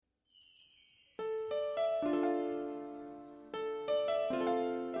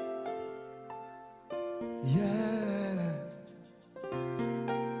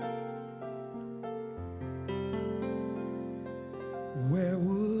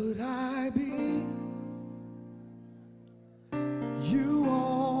would I be? You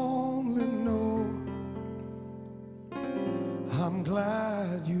only know. I'm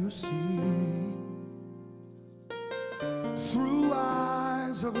glad you see through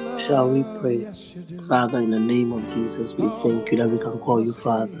eyes of love. Shall we pray? Yes, you do. Father, in the name of Jesus, we thank you that we can call you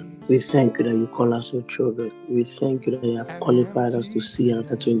Father. We thank you that you call us your children. We thank you that you have qualified us to see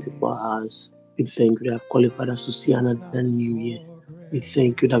another 24 hours. We thank you that you have qualified us to see another new year. We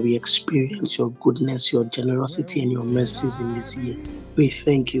thank you that we experience your goodness, your generosity, and your mercies in this year. We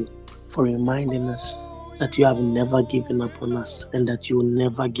thank you for reminding us that you have never given up on us and that you will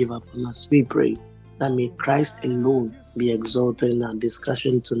never give up on us. We pray that may Christ alone be exalted in our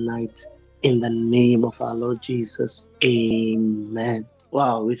discussion tonight. In the name of our Lord Jesus. Amen.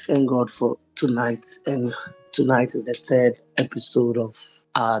 Wow, we thank God for tonight. And tonight is the third episode of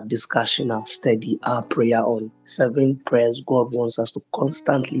our discussion, our study, our prayer on 7 prayers God wants us to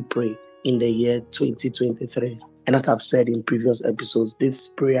constantly pray in the year 2023. And as I've said in previous episodes, this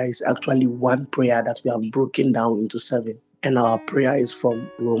prayer is actually one prayer that we have broken down into 7. And our prayer is from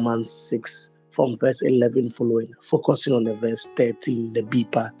Romans 6, from verse 11 following, focusing on the verse 13, the B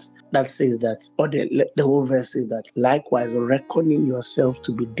part. That says that, or the whole verse says that, likewise, reckoning yourself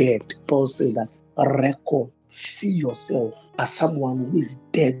to be dead. Paul says that, reckon, see yourself as someone who is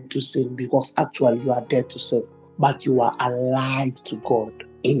dead to sin, because actually you are dead to sin, but you are alive to God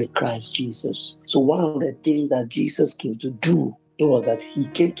in Christ Jesus. So one of the things that Jesus came to do, it was that he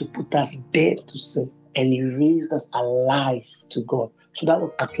came to put us dead to sin, and he raised us alive to God. So that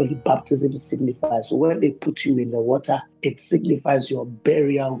what actually baptism signifies. So when they put you in the water, it signifies your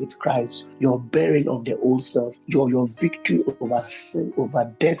burial with Christ, your burying of the old self, your victory over sin,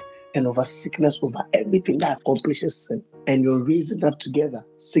 over death, and over sickness, over everything that accomplishes sin. And your raising up together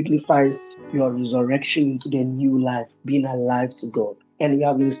signifies your resurrection into the new life, being alive to God. And we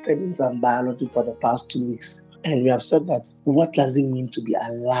have been studying some biology for the past 2 weeks. And we have said that what does it mean to be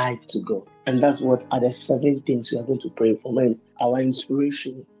alive to God? And that's what are the 7 things we are going to pray for. And our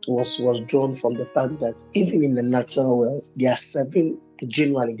inspiration was drawn from the fact that even in the natural world, there are 7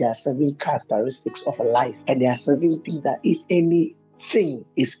 characteristics of a life. And there are 7 things that if anything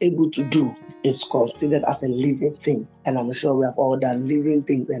is able to do, it's considered as a living thing. And I'm sure we have all done living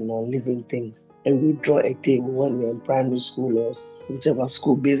things and non-living things. And we draw a table when we're in primary school or whichever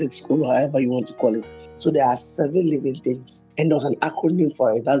school, basic school, however you want to call it. So there are 7 living things. And there's an acronym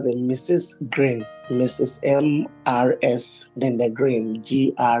for it. That's the Mrs. Green. Mrs. MRS, then the Green,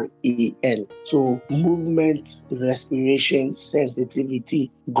 GREN. So movement, respiration,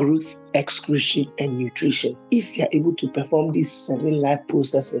 sensitivity, growth, excretion, and nutrition. If you are able to perform these 7 life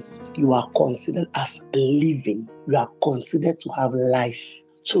processes, you are considered as living. You are considered to have life.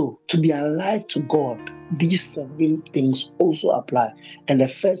 So to be alive to God, these 7 things also apply. And the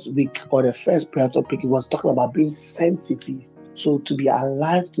first week or the first prayer topic was talking about being sensitive. So to be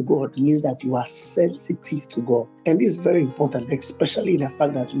alive to God means that you are sensitive to God. And this is very important, especially in the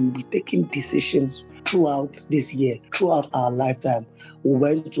fact that we will be taking decisions throughout this year, throughout our lifetime.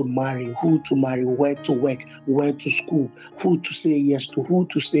 When to marry, who to marry, where to work, where to school, who to say yes to, who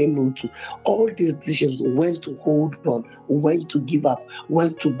to say no to. All these decisions, when to hold on, when to give up,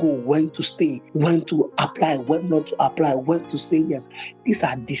 when to go, when to stay, when to apply, when not to apply, when to say yes. These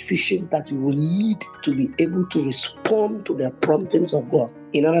are decisions that you will need to be able to respond to the promptings of God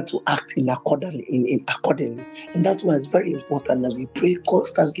in order to act accordingly. And that's why it's very important that we pray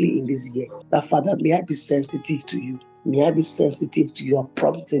constantly in this year that, Father, may I be sensitive to you. May I be sensitive to your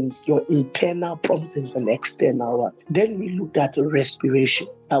promptings, your internal promptings and external one. Then we looked at respiration.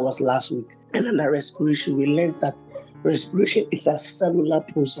 That was last week. And in the respiration, we learned that respiration is a cellular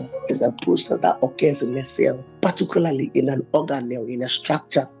process. It's a process that occurs in a cell, particularly in an organelle, in a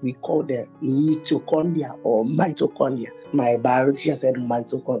structure we call the mitochondria or mitochondria. My biology has said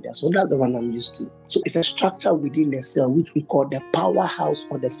mitochondria, so that's the one I'm used to. So it's a structure within the cell which we call the powerhouse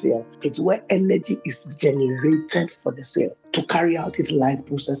of the cell. It's where energy is generated for the cell to carry out its life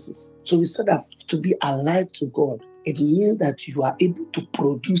processes. So we said that to be alive to God, it means that you are able to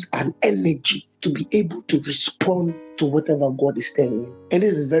produce an energy to be able to respond to whatever God is telling you. And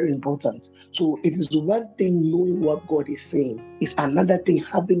this is very important. So it is one thing knowing what God is saying. It's another thing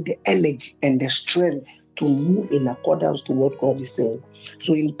having the energy and the strength to move in accordance to what God is saying.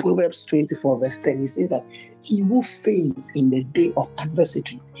 So in Proverbs 24 verse 10, he says that he who faints in the day of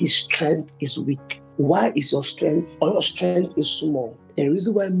adversity, his strength is weak. Why is your strength or your strength is small? The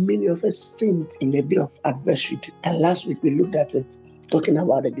reason why many of us faint in the day of adversity, and last week we looked at it, talking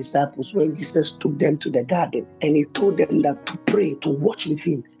about the disciples when Jesus took them to the garden and he told them that to pray, to watch with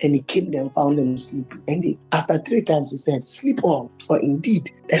him. And he came there and found them sleeping. And after 3 times he said, sleep on, for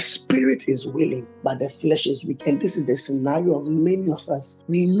indeed the spirit is willing, but the flesh is weak. And this is the scenario of many of us.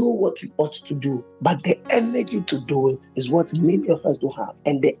 We know what we ought to do, but the energy to do it is what many of us don't have.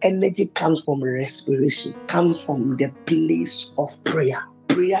 And the energy comes from respiration, comes from the place of prayer.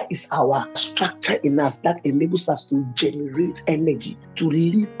 Prayer is our structure in us that enables us to generate energy to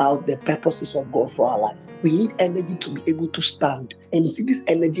live out the purposes of God for our life. We need energy to be able to stand. And you see, this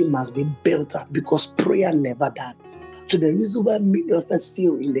energy must be built up because prayer never dies. So the reason why many of us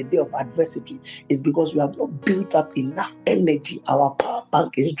feel in the day of adversity is because we have not built up enough energy. Our power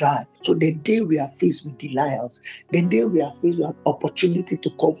bank is dry. So the day we are faced with denials, the day we are faced with an opportunity to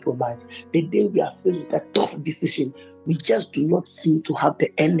compromise, the day we are faced with a tough decision, we just do not seem to have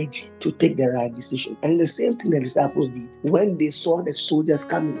the energy to take the right decision. And the same thing the disciples did. When they saw the soldiers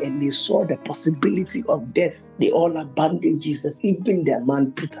coming and they saw the possibility of death, they all abandoned Jesus. Even their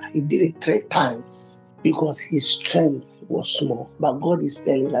man Peter, he did it 3 times because his strength was small. But God is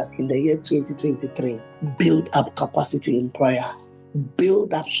telling us in the year 2023, build up capacity in prayer.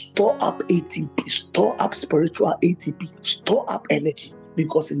 Build up, store up ATP, store up spiritual ATP, store up energy.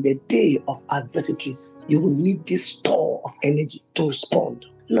 Because in the day of adversities, you will need this store of energy to respond.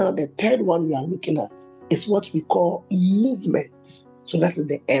 Now, the third one we are looking at is what we call movement. So that is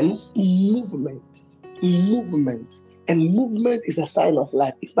the M, movement. Movement. And movement is a sign of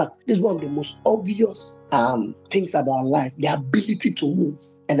life. In fact, this is one of the most obvious things about life, the ability to move.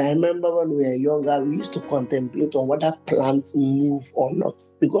 And I remember when we were younger, we used to contemplate on whether plants move or not.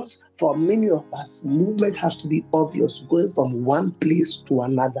 Because for many of us, movement has to be obvious, going from one place to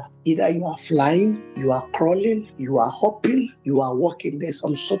another. Either you are flying, you are crawling, you are hopping, you are walking. There's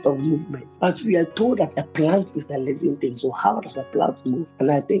some sort of movement. But we are told that a plant is a living thing. So how does a plant move? And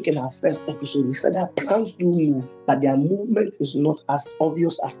I think in our first episode, we said that plants do move, but their movement is not as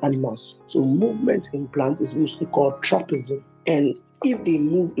obvious as animals. So movement in plants is mostly called tropism. And if they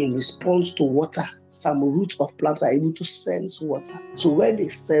move in response to water, some roots of plants are able to sense water. So when they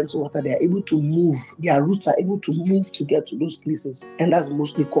sense water, they are able to move. Their roots are able to move to get to those places. And that's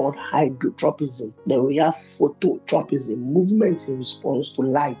mostly called hydrotropism. Then we have phototropism, movement in response to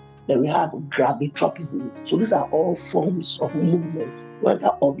light. Then we have gravitropism. So these are all forms of movement, whether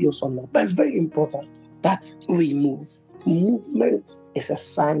obvious or not. But it's very important that we move. Movement is a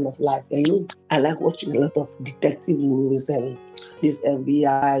sign of life. And I like watching a lot of detective movies and these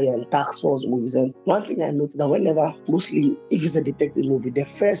FBI and tax force movies. And one thing I noticed that whenever, mostly if it's a detective movie, the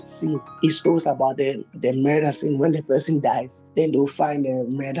first scene is always about the murder scene. When the person dies, then they'll find the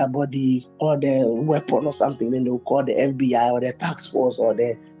murder body or the weapon or something. Then they'll call the FBI or the tax force or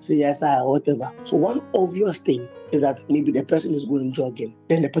the CSI or whatever. So one obvious thing is that maybe the person is going jogging.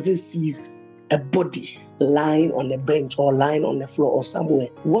 Then the person sees a body lying on the bench or lying on the floor or somewhere.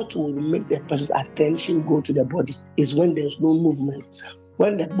 What will make the person's attention go to the body is when there's no movement.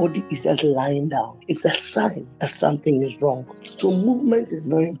 When the body is just lying down, it's a sign that something is wrong. So movement is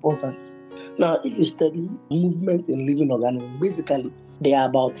very important. Now, if you study movement in living organisms, basically there are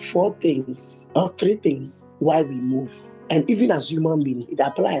about 4 things or 3 things why we move. And even as human beings, it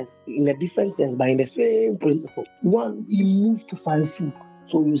applies in a different sense, but in the same principle. 1, we move to find food.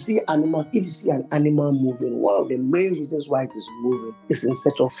 So you see animals, if you see an animal moving, one of the main reasons why it is moving is in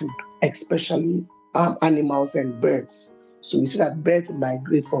search of food, especially animals and birds. So you see that birds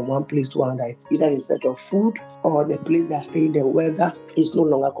migrate from one place to another. It's either in search of food or the place they're staying, the weather is no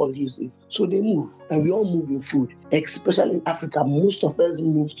longer conducive. So they move, and we all move in food. Especially in Africa, most of us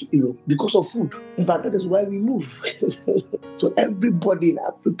move to Europe because of food. In fact, that is why we move. So everybody in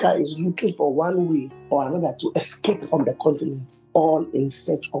Africa is looking for one way or another to escape from the continent, all in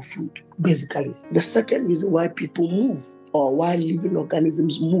search of food, basically. The second reason why people move or why living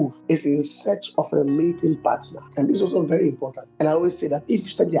organisms move is in search of a mating partner. And this is also very important. And I always say that if you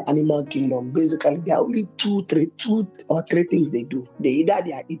study the animal kingdom, basically there are only two or three things they do. They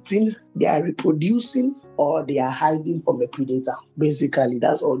are eating, they are reproducing, or they are hiding from the predator. Basically,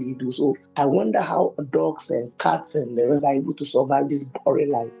 that's all you do. So I wonder how dogs and cats and the rest are able to survive this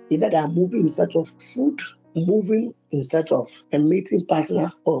boring life. Either they are moving in search of food, moving in search of a mating partner,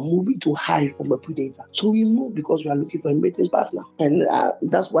 or moving to hide from a predator. So we move because we are looking for a mating partner. And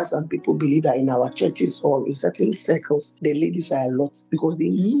that's why some people believe that in our churches or in certain circles, the ladies are a lot because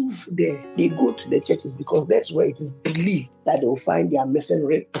they move there. They go to the churches because that's where it is believed that they'll find their missing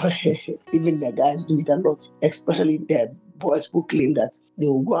rib. Even the guys do it a lot, especially the boys who claim that they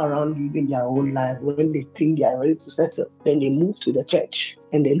will go around living their own life when they think they are ready to settle. Then they move to the church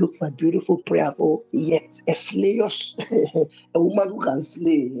and they look for a beautiful, prayerful, yet a slayer, a woman who can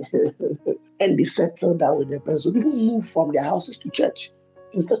slay, and they settle down with the person. So people move from their houses to church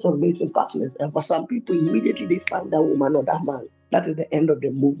instead of meeting partners. And for some people, immediately they find that woman or that man. That is the end of the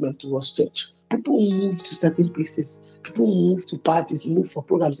movement towards church. People move to certain places. People move to parties, move for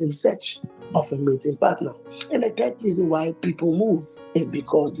programs in search of a mating partner. And the third reason why people move is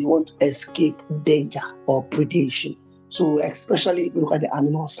because they want to escape danger or predation. So especially if you look at the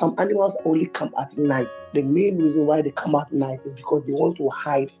animals, some animals only come at night. The main reason why they come at night is because they want to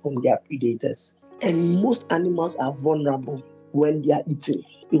hide from their predators. And most animals are vulnerable when they are eating.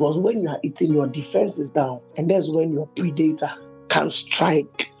 Because when you are eating, your defense is down. And that's when your predator can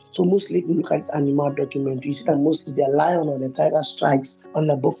strike. So mostly if you look at this animal documentary, you see that mostly the lion or the tiger strikes on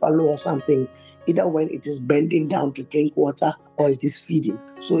the buffalo or something, either when it is bending down to drink water or it is feeding.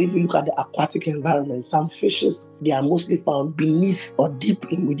 So if you look at the aquatic environment, some fishes, they are mostly found beneath or deep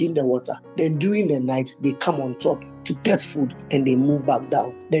in within the water. Then during the night, they come on top to get food and they move back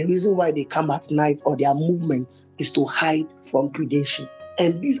down. The reason why they come at night or their movement is to hide from predation.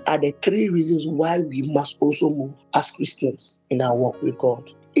 And these are the three reasons why we must also move as Christians in our walk with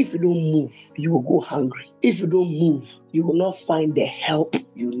God. If you don't move, you will go hungry. If you don't move, you will not find the help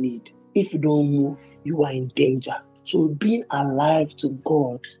you need. If you don't move, you are in danger. So being alive to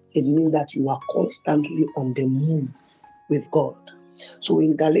God, it means that you are constantly on the move with God. So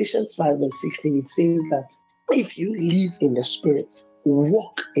in Galatians 5 verse 16, it says that if you live in the Spirit,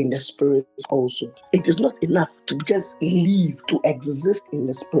 walk in the Spirit also. It is not enough to just live, to exist in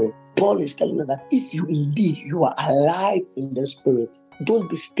the Spirit. Paul is telling us that if you indeed you are alive in the Spirit, don't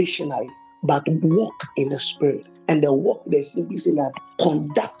be stationary, but walk in the Spirit. And the walk, they simply say that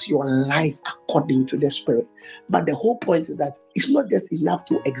conduct your life according to the Spirit. But the whole point is that it's not just enough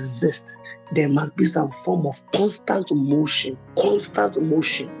to exist. There must be some form of constant motion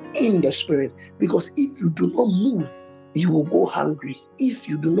in the Spirit. Because if you do not move, you will go hungry. If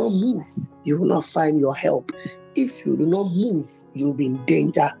you do not move, you will not find your help. If you do not move, you'll be in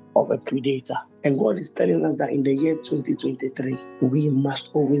danger of a predator. And God is telling us that in the year 2023, we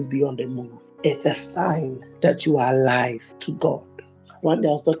must always be on the move. It's a sign that you are alive to God. One day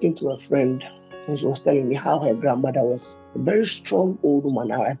I was talking to a friend and she was telling me how her grandmother was a very strong old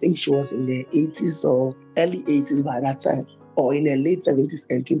woman. I think she was in the 80s or early 80s by that time, or in the late 70s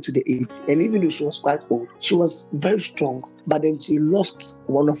and into the 80s. And even though she was quite old, she was very strong. But then she lost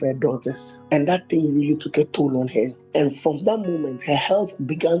one of her daughters, and that thing really took a toll on her. And from that moment, her health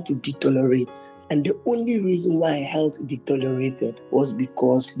began to deteriorate. And the only reason why her health deteriorated was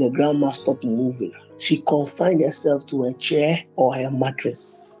because the grandma stopped moving. She confined herself to a chair or her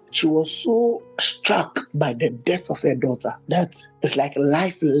mattress. She was so struck by the death of her daughter that it's like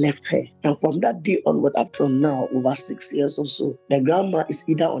life left her. And from that day onward up till now, over 6 years or so, the grandma is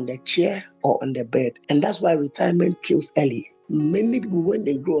either on the chair or on the bed. And that's why retirement kills early. Many people, when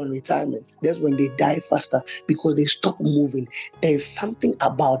they go on retirement, that's when they die faster because they stop moving. There is something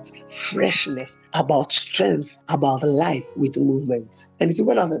about freshness, about strength, about life with movement. And you see,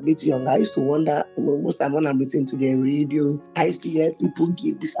 when I was a bit younger, I used to wonder, most time when I'm listening to the radio, I used to hear people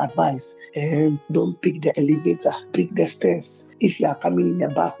give this advice, and don't pick the elevator, pick the stairs. If you are coming in the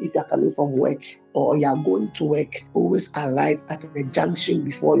bus, if you are coming from work, or you are going to work, always alight at the junction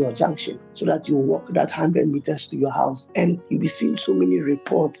before your junction so that you walk that 100 meters to your house. And you'll be seeing so many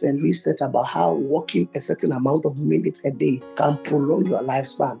reports and research about how walking a certain amount of minutes a day can prolong your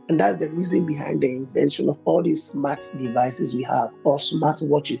lifespan. And that's the reason behind the invention of all these smart devices we have, or smart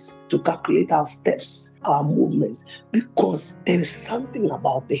watches, to calculate our steps, our movement, because there is something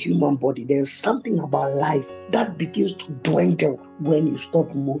about the human body, there is something about life that begins to dwindle when you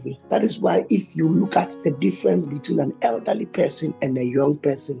stop moving. That is why if you look at the difference between an elderly person and a young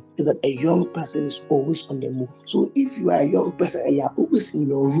person, is that a young person is always on the move. So if you are a young person and you are always in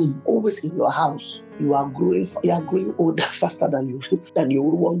your room, always in your house, you are growing older faster than you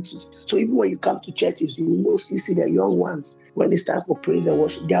would want to. So even when you come to churches, you mostly see the young ones. When it's time for praise and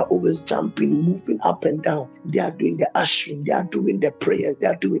worship, they are always jumping, moving up and down. They are doing the ushering, they are doing the prayers,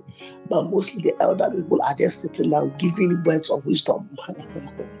 but mostly the elder people are just sitting down giving words of wisdom.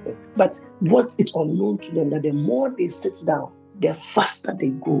 But what is unknown to them, that the more they sit down, the faster they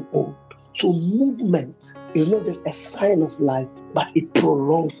grow old. So movement is not just a sign of life, but it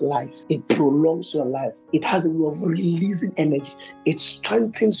prolongs life. It prolongs your life. It has a way of releasing energy. It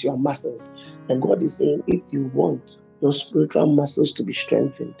strengthens your muscles. And God is saying, if you want your spiritual muscles to be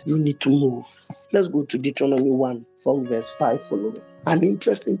strengthened, you need to move. Let's go to Deuteronomy 1 from verse 5 following. An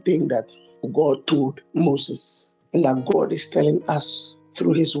interesting thing that God told Moses and that God is telling us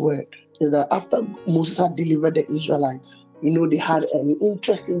through his word is that after Moses had delivered the Israelites, they had an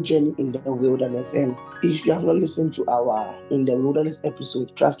interesting journey in the wilderness. And if you have not listened to our In the Wilderness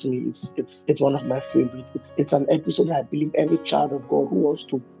episode, trust me, it's one of my favorite. It's an episode that I believe every child of God who wants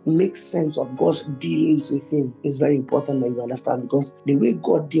to make sense of God's dealings with him is very important that you understand, because the way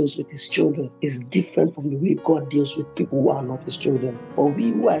God deals with his children is different from the way God deals with people who are not his children. For we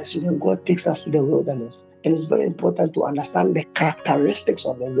who are his children, God takes us to the wilderness. And it's very important to understand the characteristics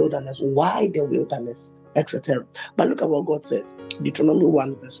of the wilderness, why the wilderness, etc. But look at what God said. Deuteronomy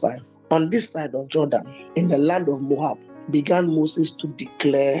 1 verse 5. On this side of Jordan, in the land of Moab, began Moses to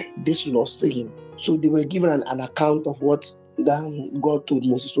declare this law, saying. So they were given an account of what God told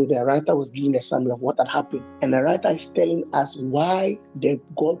Moses. So the writer was giving a summary of what had happened. And the writer is telling us why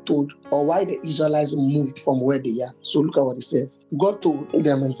God told, or why the Israelites moved from where they are. So look at what he says. God told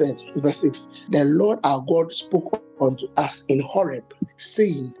them and said, verse 6, the Lord our God spoke unto us in Horeb,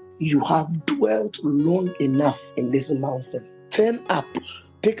 saying, you have dwelt long enough in this mountain. Turn up,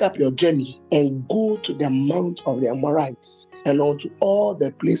 take up your journey, and go to the mount of the Amorites, and unto all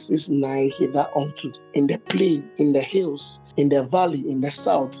the places nigh hither unto, in the plain, in the hills, in the valley, in the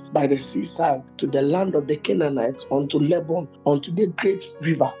south, by the seaside, to the land of the Canaanites, unto Lebanon, unto the great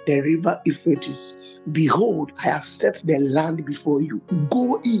river, the river Euphrates. Behold, I have set the land before you.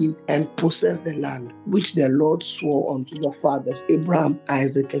 Go in and possess the land, which the Lord swore unto your fathers, Abraham,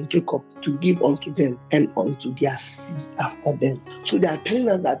 Isaac, and Jacob, to give unto them and unto their seed after them. So they are telling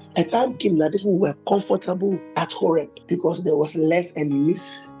us that a time came that these people were comfortable at Horeb because there was less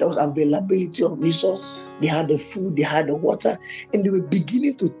enemies, there was availability of resource, they had the food, they had the water, and they were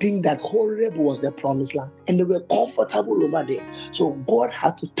beginning to think that Horeb was the promised land, and they were comfortable over there. So God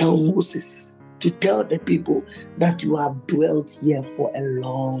had to tell Moses to tell the people that you have dwelt here for a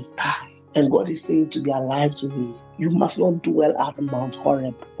long time. And God is saying to be alive today, you must not dwell at Mount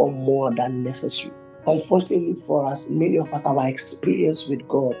Horeb for more than necessary. Unfortunately for us, many of us, our experience with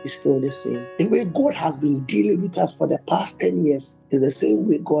God is still the same. The way God has been dealing with us for the past 10 years is the same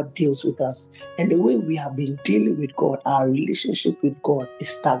way God deals with us. And the way we have been dealing with God, our relationship with God is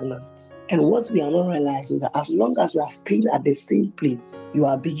stagnant. And what we are not realizing that as long as you are staying at the same place, you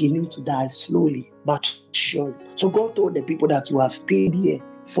are beginning to die slowly but surely. So God told the people that you have stayed here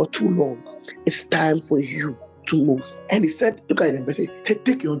for too long. It's time for you to move. And he said, look at it, he said,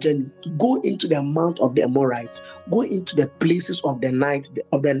 take your journey, go into the mount of the Amorites, go into the places of the night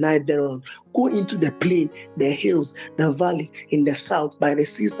thereon, go into the plain, the hills, the valley, in the south, by the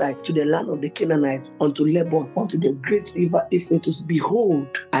seaside, to the land of the Canaanites, unto Lebanon, unto the great river Euphrates. Behold,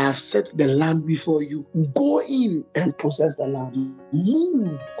 I have set the land before you. Go in and possess the land.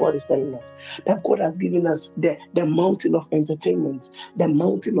 Move. God is telling us that God has given us the mountain of entertainment, the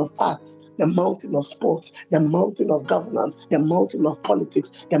mountain of arts, the mountain of sports, the mountain of governance, the mountain of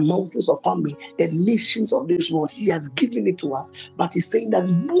politics, the mountains of family, the nations of this world. He has given it to us. But he's saying that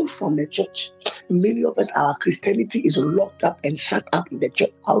move from the church. Many of us, our Christianity is locked up and shut up in the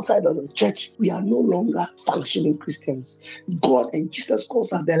church. Outside of the church, we are no longer functioning Christians. God and Jesus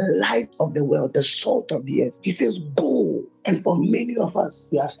calls us the light of the world, the salt of the earth. He says, go. And for many of us,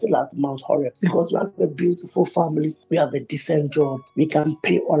 we are still at Mount Horeb because we have a beautiful family, we have a decent job, we can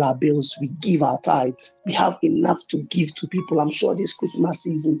pay all our bills, we give our tithes, we have enough to give to people. I'm sure this Christmas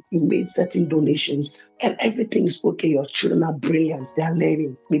season, you made certain donations and everything is okay. Your children are brilliant, they are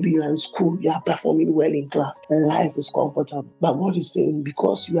learning. Maybe you are in school, you are performing well in class, and life is comfortable. But God is saying,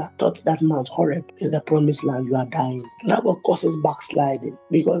 because you are taught that Mount Horeb is the promised land, you are dying. And that what causes backsliding,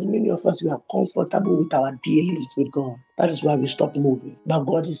 because many of us, we are comfortable with our dealings with God. That is why we stop moving. But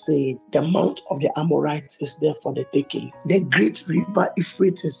God is saying the mount of the Amorites is there for the taking. The great river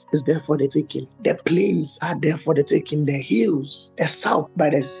Euphrates is there for the taking. The plains are there for the taking. The hills, the south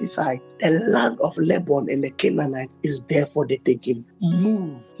by the seaside, the land of Lebanon and the Canaanites is there for the taking.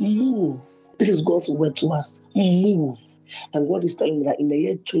 Move, move. This is God's word to us. Move. And God is telling me that in the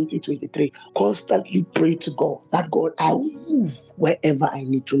year 2023, constantly pray to God that God, I will move wherever I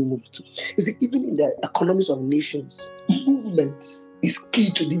need to move to. You see, even in the economies of nations, movement is key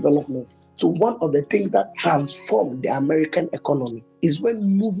to development. So one of the things that transformed the American economy is when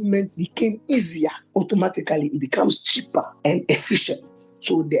movement became easier. Automatically, it becomes cheaper and efficient.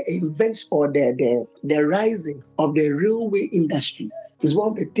 So the invention or the rising of the railway industry is one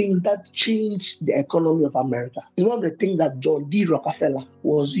of the things that changed the economy of America. It's one of the things that John D. Rockefeller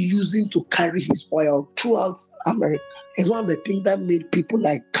was using to carry his oil throughout America. It's one of the things that made people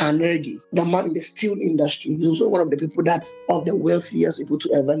like Carnegie, the man in the steel industry. He was also one of the people that's of the wealthiest people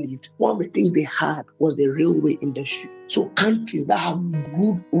to ever live. One of the things they had was the railway industry. So countries that have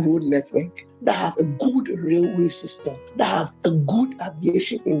good road network, that have a good railway system, that have a good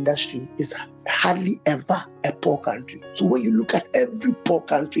aviation industry is hardly ever a poor country. So when you look at every poor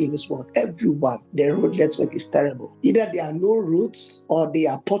country in this world, everyone, their road network is terrible. Either there are no roads or they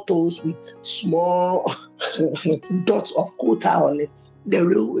are potholes with small dots of quota on it. The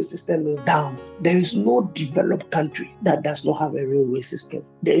railway system is down. There is no developed country that does not have a railway system.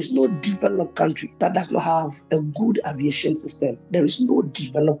 There is no developed country that does not have a good aviation system. There is no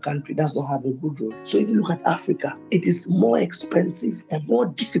developed country that does not have a good road. So if you look at Africa, it is more expensive and more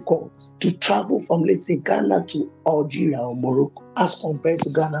difficult to travel from, let's say, Ghana to Algeria or Morocco as compared to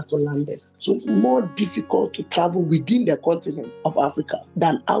Ghana to London. So it's more difficult to travel within the continent of Africa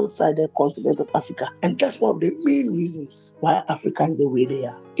than outside the continent of Africa. And that's one of the main reasons why Africa is the way they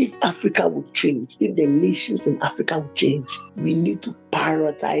are. If Africa would change, if the nations in Africa would change, we need to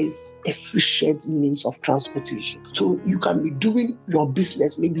prioritize efficient means of transportation. So you can be doing your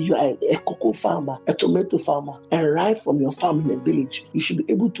business. Maybe you are a cocoa farmer, a tomato farmer, and right from your farm in a village, you should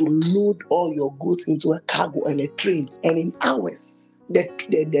be able to load all your goods into a cargo and a train. And in hours,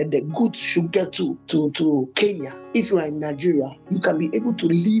 the goods should get to Kenya. If you are in Nigeria, you can be able to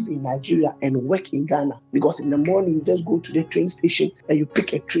live in Nigeria and work in Ghana, because in the morning you just go to the train station and you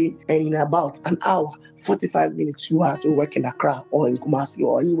pick a train, and in about an hour, 45 minutes, you are to work in Accra or in Kumasi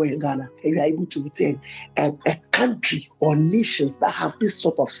or anywhere in Ghana, and you are able to return. And a country or nations that have this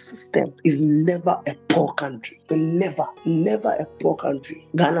sort of system is never a poor country. Never a poor country.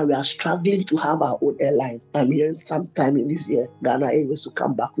 Ghana, we are struggling to have our own airline. I'm hearing sometime in this year, Ghana Airways will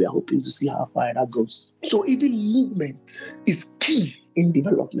come back. We are hoping to see how far that goes. So even movement is key in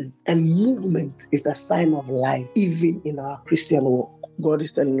development, and movement is a sign of life, even in our Christian walk. God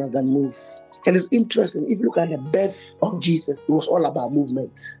is telling us that move. And it's interesting, if you look at the birth of Jesus, it was all about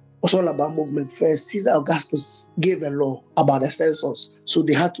movement. It was all about movement. First, Caesar Augustus gave a law about the census, so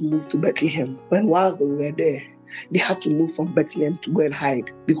they had to move to Bethlehem. When whilst they were there, they had to move from Bethlehem to go and hide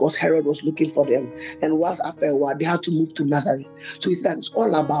because Herod was looking for them. And whilst after a while, they had to move to Nazareth. So it's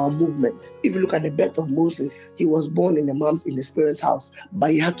all about movement. If you look at the birth of Moses, he was born in his parents' house,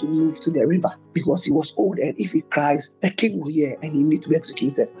 but he had to move to the river because he was old. And if he cries, the king will hear and he need to be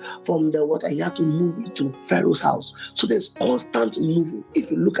executed. From the water, he had to move into Pharaoh's house. So there's constant moving.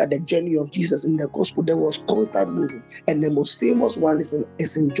 If you look at the journey of Jesus in the gospel, there was constant moving. And the most famous one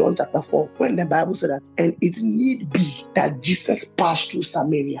is in John chapter 4, when the Bible said that, and it need be that Jesus passed through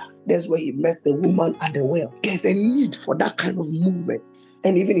Samaria. That's where he met the woman at the well. There's a need for that kind of movement.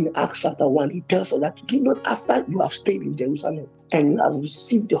 And even in Acts chapter 1, he tells us that do not, after you have stayed in Jerusalem and you have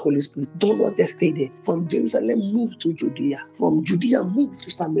received the Holy Spirit, don't not just stay there. From Jerusalem, move to Judea. From Judea, move to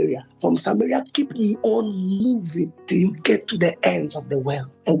Samaria. From Samaria, keep on moving till you get to the ends of the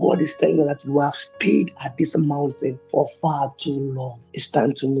world. And God is telling you that you have stayed at this mountain for far too long. It's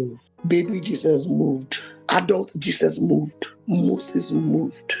time to move. Baby Jesus moved. Adult Jesus moved. Moses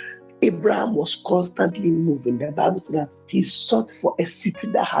moved. Abraham was constantly moving. The Bible said that he sought for a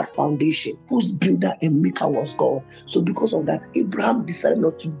city that had foundation, whose builder and maker was God. So because of that, Abraham decided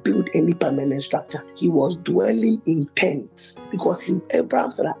not to build any permanent structure. He was dwelling in tents because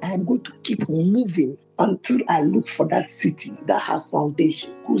Abraham said that I am going to keep moving until I look for that city that has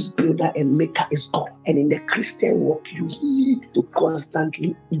foundation, whose builder and maker is God. And in the Christian walk, you need to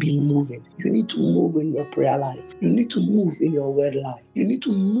constantly be moving. You need to move in your prayer life. You need to move in your word life. You need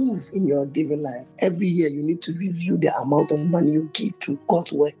to move in your giving life. Every year, you need to review the amount of money you give to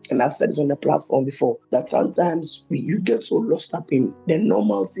God's work. And I've said it on the platform before, that sometimes you get so lost up in the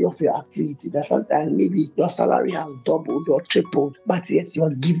normalcy of your activity that sometimes maybe your salary has doubled or tripled, but yet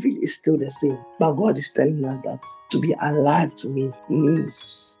your giving is still the same. But God is telling us that to be alive to me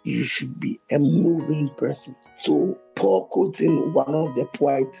means you should be a moving person. So Paul, quoting one of the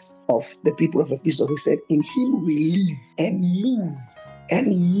poets of the people of Ephesus, he said, in him we live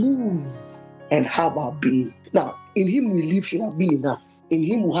and move and have our being. Now, in him we live should have been enough. In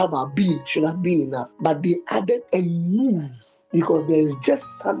him we have our being should have been enough. But they added a move, because there is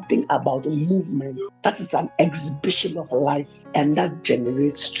just something about movement that is an exhibition of life and that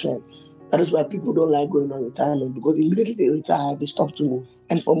generates strength. That is why people don't like going on retirement, because immediately they retire, they stop to move.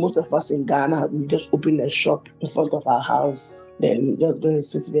 And for most of us in Ghana, we just open a shop in front of our house. then you just go and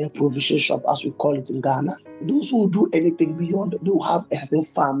sit there, provision shop, as we call it in Ghana. Those who do anything beyond, they will have a certain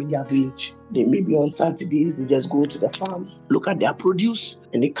farm in their village. They maybe on Saturdays, they just go to the farm, look at their produce,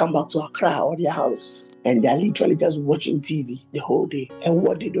 and they come back to Accra or their house. And they're literally just watching TV the whole day. And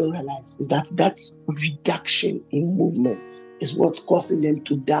what they don't realize is that reduction in movement is what's causing them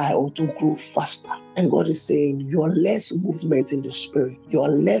to die or to grow faster. And God is saying, your less movement in the spirit, your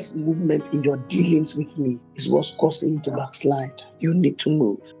less movement in your dealings with me is what's causing you to backslide. You need to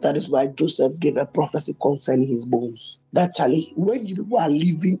move. That is why Joseph gave a prophecy concerning his bones. That Charlie, when you people are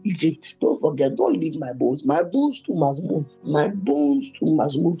leaving Egypt, don't forget, don't leave my bones. My bones too must move. My bones too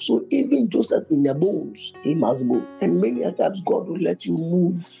must move. So even Joseph in the bones, he must move. And many times God will let you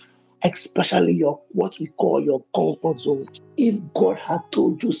move, especially your what we call your comfort zone. If God had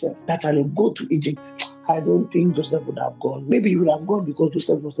told Joseph that I will go to Egypt, I don't think Joseph would have gone. Maybe he would have gone because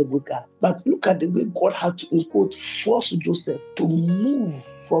Joseph was a good guy. But look at the way God had to, in quote, force Joseph to move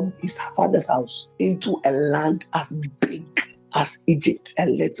from his father's house into a land as big as Egypt, a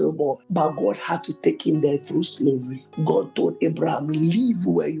little boy. But God had to take him there through slavery. God told Abraham, leave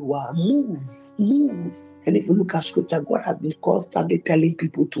where you are, move. And if you look at scripture, God has been constantly telling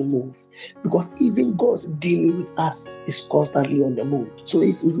people to move, because even God's dealing with us is constantly on the move. So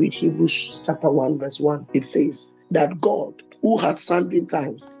if we read Hebrews chapter 1 verse 1, it says that God, who had sundry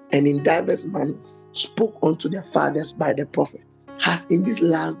times and in diverse manners spoke unto their fathers by the prophets, has in these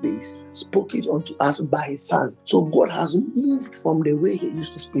last days spoken unto us by his Son. So God has moved from the way he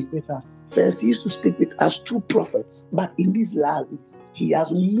used to speak with us. First, he used to speak with us through prophets, but in these last days, he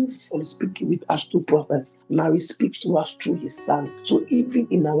has moved from speaking with us through prophets. Now he speaks to us through his Son. So even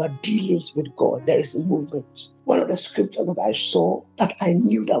in our dealings with God, there is a movement. One of the scriptures that I saw that I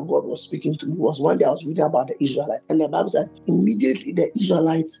knew that God was speaking to me was one day I was reading about the Israelites. And the Bible said immediately the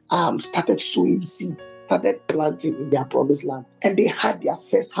Israelites started sowing seeds, started planting in their promised land. And they had their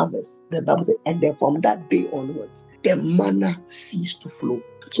first harvest. The Bible said, and then from that day onwards, the manna ceased to flow.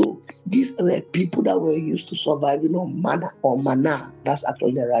 So these were people that were used to survive, manna or manna. That's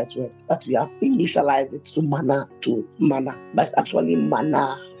actually the right word. But we have Englishalized it to manna, but it's actually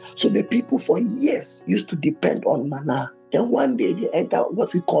manna. So the people for years used to depend on manna. Then one day they enter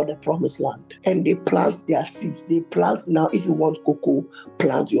what we call the promised land, and they plant their seeds. They plant now. If you want cocoa,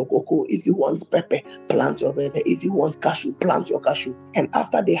 plant your cocoa. If you want pepper, plant your pepper. If you want cashew, plant your cashew. And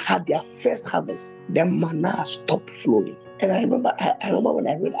after they had their first harvest, the manna stopped flowing. And I remember when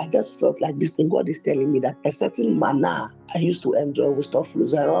I read, I just felt like this thing, God is telling me that a certain manna I used to enjoy will stop flowing.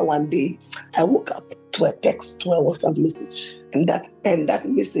 So I remember one day I woke up to a text, to a WhatsApp message. And that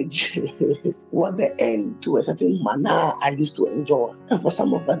message was the end to a certain manna I used to enjoy. And for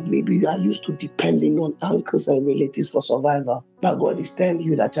some of us, maybe you are used to depending on uncles and relatives for survival. But God is telling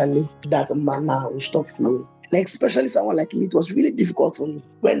you that that manna will stop flowing. And especially someone like me, it was really difficult for me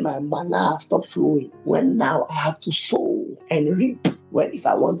when my manna stopped flowing. When now I have to sow and reap. Well, if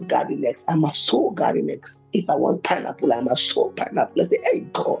I want garden eggs, I must sow garden eggs. If I want pineapple, I must sow pineapple. Let's say, hey,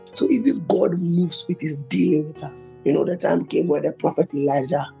 God. So even God moves with his dealing with us. The time came where the prophet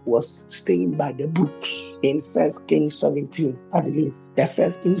Elijah was staying by the brooks in 1 Kings 17, I believe. The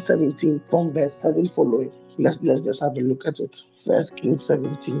 1 Kings 17 from verse 7 following. Let's just have a look at it. 1 Kings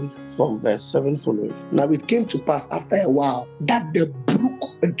 17 from verse 7 following. Now it came to pass after a while that the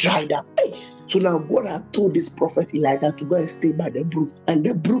brook dried up. So now God had told this prophet Elijah to go and stay by the brook, and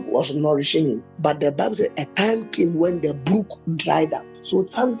the brook was nourishing him. But the Bible said a time came when the brook dried up. So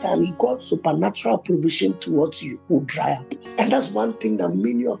sometimes God's supernatural provision towards you will dry up. And that's one thing that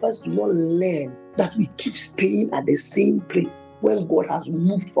many of us do not learn, that we keep staying at the same place when God has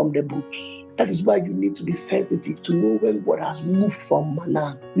moved from the brooks. That is why you need to be sensitive to know when God has moved from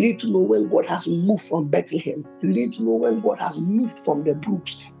manna. You need to know when God has moved from Bethlehem. You need to know when God has moved from the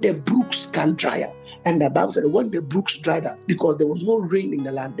brooks. The brooks can dry up. And the Bible said when the brooks dried up, because there was no rain in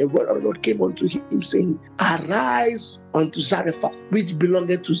the land, the word of the Lord came unto him saying, arise unto Zarephath, which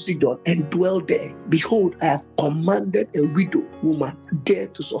belongeth to Sidon, and dwell there. Behold, I have commanded a widow woman there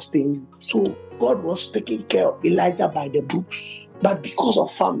to sustain you. So God was taking care of Elijah by the brooks. But because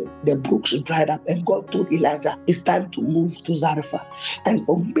of famine, the brooks dried up, and God told Elijah, it's time to move to Zarephath. And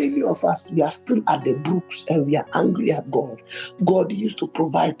for many of us, we are still at the brooks and we are angry at God. God used to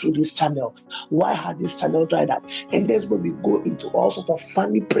provide through this channel. Why had this channel dried up? And that's when we go into all sorts of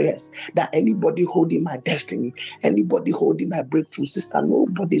funny prayers that anybody holding my destiny, anybody holding my breakthrough. Sister,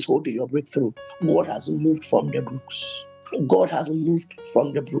 nobody's holding your breakthrough. God has moved from the brooks. God has moved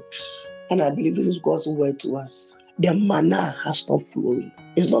from the brooks. And I believe this is God's word to us. the manna has stopped flowing.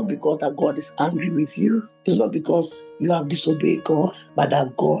 It's not because that God is angry with you. It's not because you have disobeyed God, but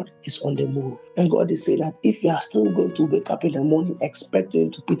that God is on the move. And God is saying that if you are still going to wake up in the morning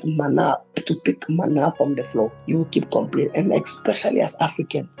expecting to pick manna from the floor, you will keep complaining. And especially as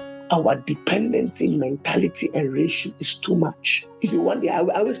Africans, our dependency mentality and ratio is too much. If you want, I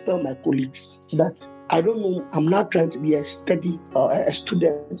always tell my colleagues that I don't know, I'm not trying to be a study or a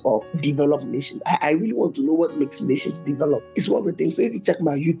student of developed nations. I really want to know what makes nations develop. It's one of the things. So if you check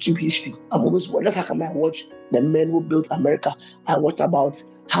my YouTube history, I'm always, that's how come I watch the men who built America. I watch about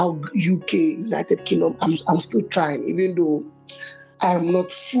how UK, United Kingdom, I'm still trying, even though I'm not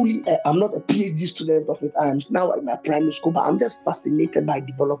a PhD student of it. I am now at my primary school, but I'm just fascinated by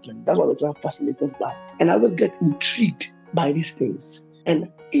development. That's what I'm fascinated by. And I always get intrigued by these things.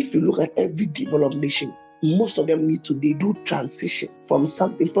 And if you look at every developed nation, most of them they do transition from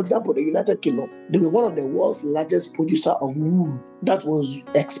something. For example, the United Kingdom, they were one of the world's largest producer of wool that was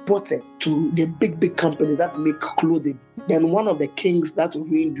exported to the big companies that make clothing. Then one of the kings that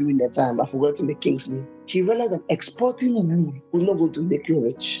reigned during that time, I've forgotten the king's name, he realized that exporting wool was not going to make you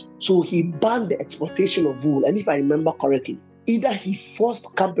rich. So he banned the exportation of wool. And if I remember correctly, either he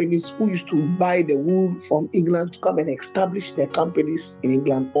forced companies who used to buy the wool from England to come and establish their companies in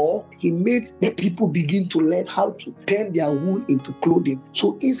England, or he made the people begin to learn how to turn their wool into clothing.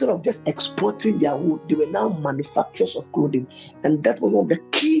 So instead of just exporting their wool, they were now manufacturers of clothing. And that was one of the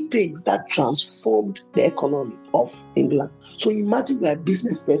key things that transformed the economy of England. So imagine you're a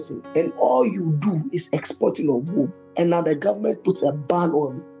business person and all you do is exporting of wool. And now the government puts a ban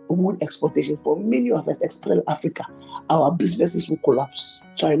on wool exportation. For many of us, especially Africa, our businesses will collapse.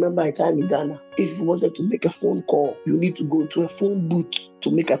 So I remember a time in Ghana, if you wanted to make a phone call, you need to go to a phone booth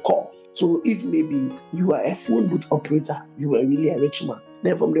to make a call. So if maybe you are a phone booth operator, you are really a rich man.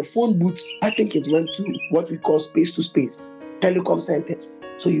 Then from the phone booth, I think it went to what we call space to space, telecom centers.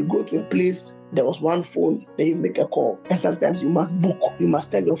 So you go to a place, there was one phone, then you make a call. And sometimes you must book. You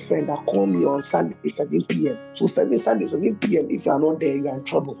must tell your friend that call me on Sunday, 7 p.m. So Sunday, 7 p.m., if you are not there, you are in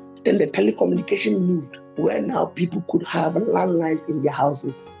trouble. Then the telecommunication moved, where now people could have landlines in their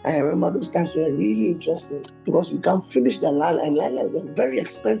houses. I remember those times were really interesting because you can finish the landline, and landlines were very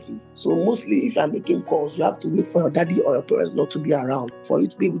expensive. So mostly if you are making calls, you have to wait for your daddy or your parents not to be around for you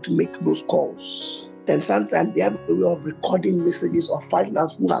to be able to make those calls. Then sometimes they have a way of recording messages or finding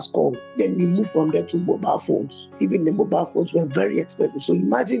out who has called. Then we move from there to mobile phones. Even the mobile phones were very expensive. So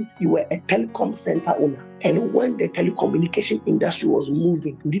imagine you were a telecom center owner. And when the telecommunication industry was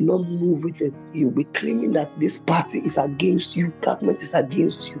moving, you did not move with it. You'll be claiming that this party is against you, government is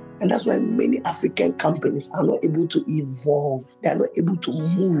against you. And that's why many African companies are not able to evolve. They are not able to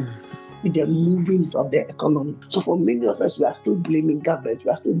move with the movings of the economy. So for many of us, we are still blaming government. We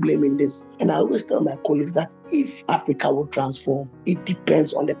are still blaming this. And I always tell my colleagues that if Africa will transform, it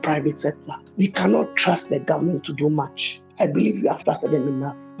depends on the private sector. We cannot trust the government to do much. I believe we have trusted them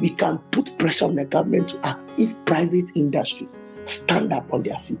enough. We can put pressure on the government to act if private industries stand up on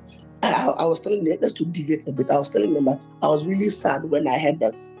their feet. I was telling them, just to deviate a bit, I was telling them that I was really sad when I heard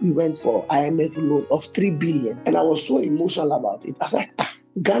that we went for IMF loan of 3 billion. And I was so emotional about it. I was like,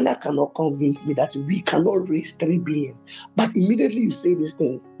 Ghana cannot convince me that we cannot raise 3 billion. But immediately you say this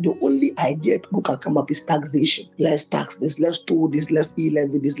thing, the only idea people can come up is taxation. Let's tax this, let's do this, let's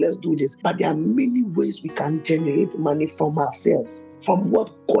e-levy this, let's do this. But there are many ways we can generate money from ourselves, from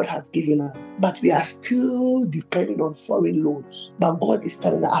what God has given us. But we are still depending on foreign loans. But God is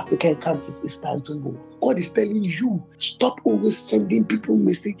telling the African countries it's time to move. God is telling you, stop always sending people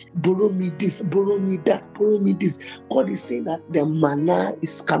message, borrow me this, borrow me that, borrow me this. God is saying that the manna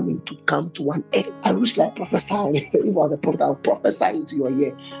is coming to come to an end. I wish like prophesying, if I was a prophet, I would prophesy into your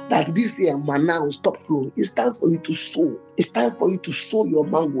ear that this year manna will stop flowing. It's time for you to sow. It's time for you to sow your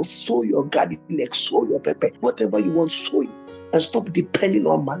mango, sow your garden egg, sow your pepper. Whatever you want, sow it. And stop depending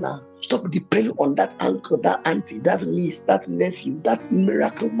on manna. Stop depending on that uncle, that auntie, that niece, that nephew, that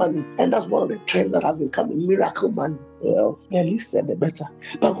miracle money. And that's one of the trends that has been coming, miracle money. Well, the least said the better.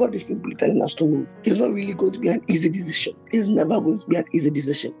 But God is simply telling us to move. It's not really going to be an easy decision. It's never going to be an easy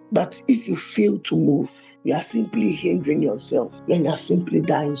decision. But if you fail to move, you are simply hindering yourself. Then you are simply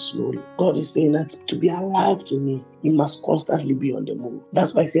dying slowly. God is saying that to be alive to me, you must constantly be on the move.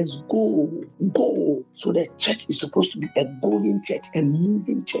 That's why it says, go, go. So the church is supposed to be a going church, a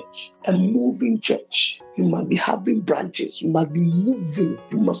moving church, a moving church. You must be having branches. You must be moving.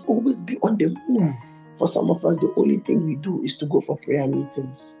 You must always be on the move. For some of us, the only thing we do is to go for prayer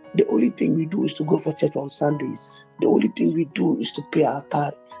meetings. The only thing we do is to go for church on Sundays. The only thing we do is to pay our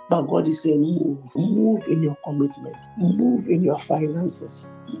tithes. But God is saying, move. Move in your commitment. Move in your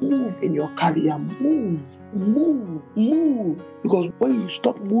finances. Move in your career. Move. Because when you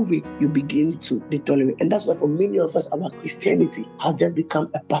stop moving, you begin to deteriorate. And that's why for many of us, our Christianity has just become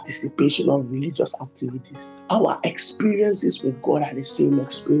a participation of religious activities. Our experiences with God are the same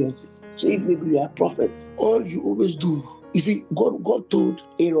experiences. So if maybe you are a prophet, all you always do, you see, God told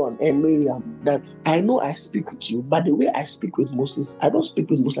Aaron and Miriam that I know I speak with you, but the way I speak with Moses, I don't speak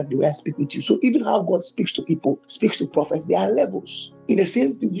with Moses like the way I speak with you. So even how God speaks to people, speaks to prophets, there are levels. In the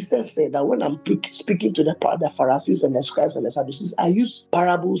same thing, Jesus said that when I'm speaking to the Pharisees and the scribes and the Sadducees, I use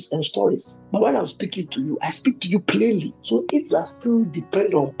parables and stories. But when I'm speaking to you, I speak to you plainly. So if you are still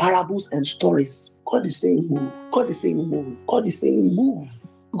dependent on parables and stories, God is saying move. God is saying move. God is saying move.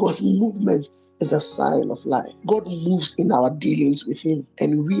 Because movement is a sign of life. God moves in our dealings with Him,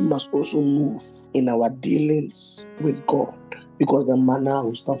 and we must also move in our dealings with God, because the manna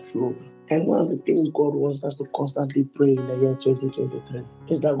will stop flowing. And one of the things God wants us to constantly pray in the year 2023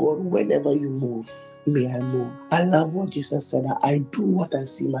 is that, God, whenever you move, may I move. I love what Jesus said, that I do what I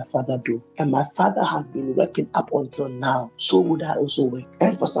see my Father do. And my Father has been working up until now. So would I also work.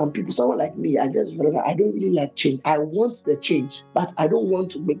 And for some people, someone like me, I just feel like I don't really like change. I want the change, but I don't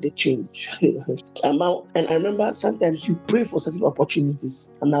want to make the change. And I remember sometimes you pray for certain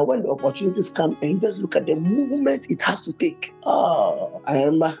opportunities. And now when the opportunities come and you just look at the movement it has to take. Oh, I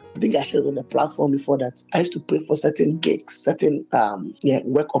remember, I think I shared on the platform before that I used to pray for certain gigs, certain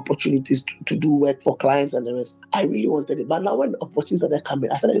work opportunities to do work for clients and the rest. I really wanted it. But now when the opportunities that are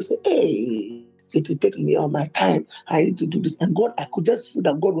coming, I started to say, hey, it will take me all my time. I need to do this. And God, I could just feel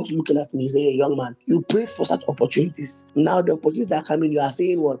that God was looking at me and say, hey, young man, you prayed for such opportunities. Now the opportunities that are coming, you are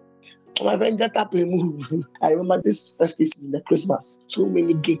saying what? My friend, get up and move. I remember this festive season, the Christmas, so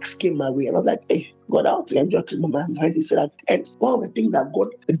many gigs came my way. And I was like, hey, God, I want to enjoy Christmas. My friend, he said that. And one of the things that God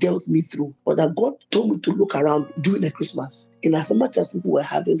dealt me through was that God told me to look around during the Christmas. In as much as people were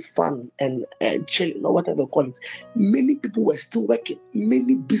having fun and chilling or whatever you call it, many people were still working.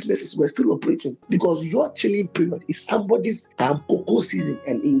 Many businesses were still operating, because your chilling period is somebody's cocoa season.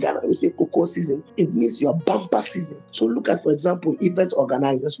 And in Ghana, we say cocoa season. It means your bumper season. So look at, for example, event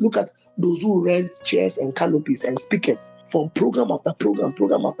organizers. Look at those who rent chairs and canopies and speakers from program after program.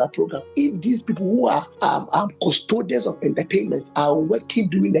 If these people who are custodians of entertainment are working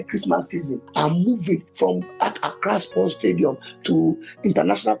during the Christmas season, are moving from at Accra Sports Stadium to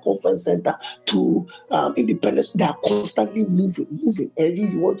International Conference Center to Independence, they are constantly moving. And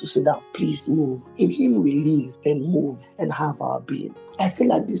you want to sit down, please move. In Him we live and move and have our being. I feel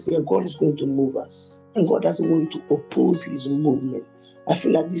like this year God is going to move us. And God doesn't want you to oppose His movement. I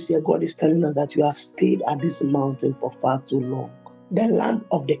feel like this year God is telling us that you have stayed at this mountain for far too long. The land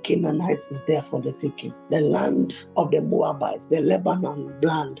of the Canaanites is there for the taking. The land of the Moabites, the Lebanon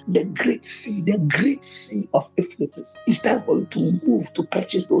land, the great sea of Euphrates. It's time for you to move to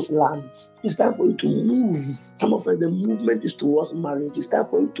purchase those lands. It's time for you to move. Some of us, the movement is towards marriage. It's time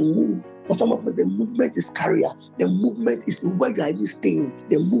for you to move. For some of us, the movement is career. The movement is where you are even staying.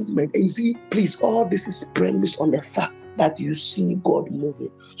 The movement. And you see, please, all this is premised on the fact that you see God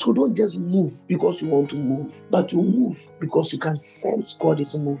moving. So don't just move because you want to move, but you move because you can sense God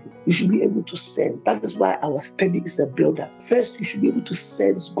is moving. You should be able to sense. That is why our study is a builder. First, you should be able to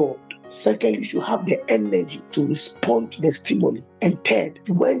sense God. Second, you should have the energy to respond to the stimuli. And third,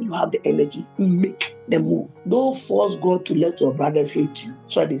 when you have the energy, make the move. Don't force God to let your brothers hate you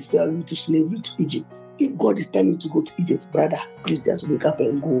so they sell you to slavery to Egypt. If God is telling you to go to Egypt, brother, please just wake up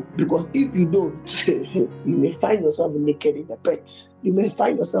and go. Because if you don't, you may find yourself naked in the pit. You may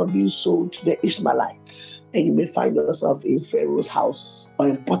find yourself being sold to the Ishmaelites. And you may find yourself in Pharaoh's house or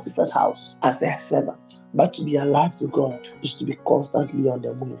in Potiphar's house as a servant. But to be alive to God is to be constantly on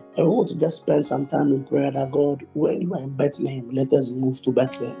the move. And we want to just spend some time in prayer that, God, when you are in Bethlehem, let us move to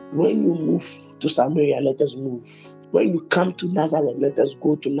Bethlehem. When you move to Samaria, let us move. When you come to Nazareth, let us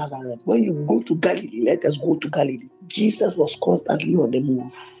go to Nazareth. When you go to Galilee, let us go to Galilee. Jesus was constantly on the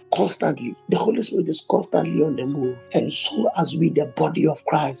move. Constantly. The Holy Spirit is constantly on the move. And so as we, the body of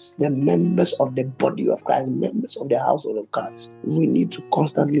Christ, the members of the body of Christ, members of the household of Christ, we need to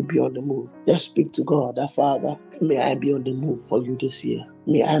constantly be on the move. Just speak to God, our Father. May I be on the move for you this year.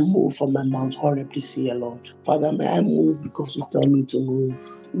 May I move from my Mount Horeb this year, Lord. Father, may I move because you tell me to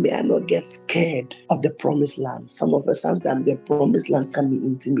move. May I not get scared of the promised land. Some of us, sometimes the promised land can be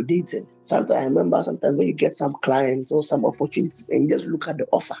intimidating. Sometimes I remember sometimes when you get some clients or some opportunities and you just look at the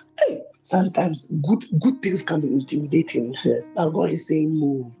offer. Hey, sometimes good things can be intimidating. But God is saying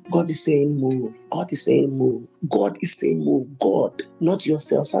move. God is saying move. God is saying move. God is saying move. God, not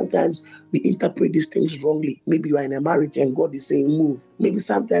yourself. Sometimes we interpret these things wrongly. Maybe you are in a marriage and God is saying move. Maybe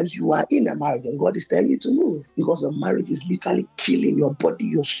sometimes you are in a marriage and God is telling you to move because a marriage is literally killing your body,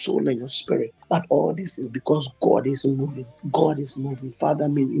 your soul, and your spirit. But all this is because God is moving. God is moving. Father,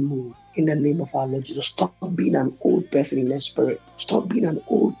 may we move. In the name of our Lord Jesus, stop being an old person in the spirit. Stop being an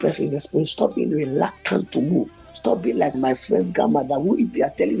old person in the spirit. Stop being reluctant to move. Stop being like my friend's grandmother, who, if you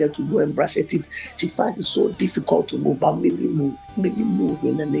are telling her to go and brush her teeth, she finds it so difficult to move. But maybe move. Maybe move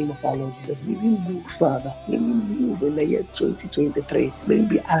in the name of our Lord Jesus. Maybe move, Father. Maybe move in the year 2023. Maybe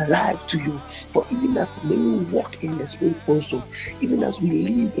be alive to you. For even as may we walk in the spirit also. Even as we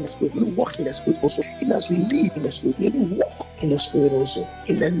live in the spirit, we walk in the spirit also. Even as we live in the spirit, may we walk in the spirit also.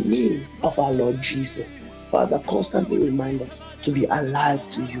 In the name of our Lord Jesus. Father, constantly remind us to be alive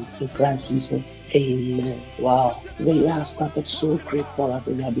to you in Christ Jesus. Amen. Wow. The year has started so great for us,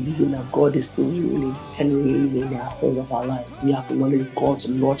 and we are believing that God is still ruling and reigning in the affairs of our life. We acknowledge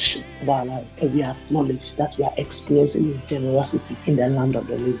God's lordship of our life, and we acknowledge that we are experiencing His generosity in the land of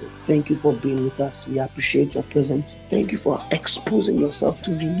the living. Thank you for being with us. We appreciate your presence. Thank you for exposing yourself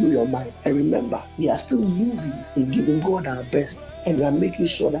to renew your mind. And remember, we are still moving in giving God our best, and we are making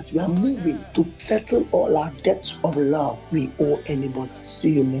sure that we are moving to settle all our debts of love we owe anybody.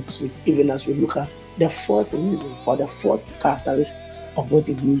 See you next week, even as we look at the fourth reason or the fourth characteristics of what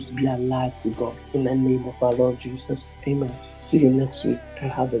it means to be alive to God. In the name of our Lord Jesus. Amen. See you next week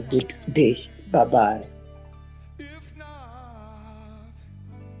and have a good day. Bye-bye.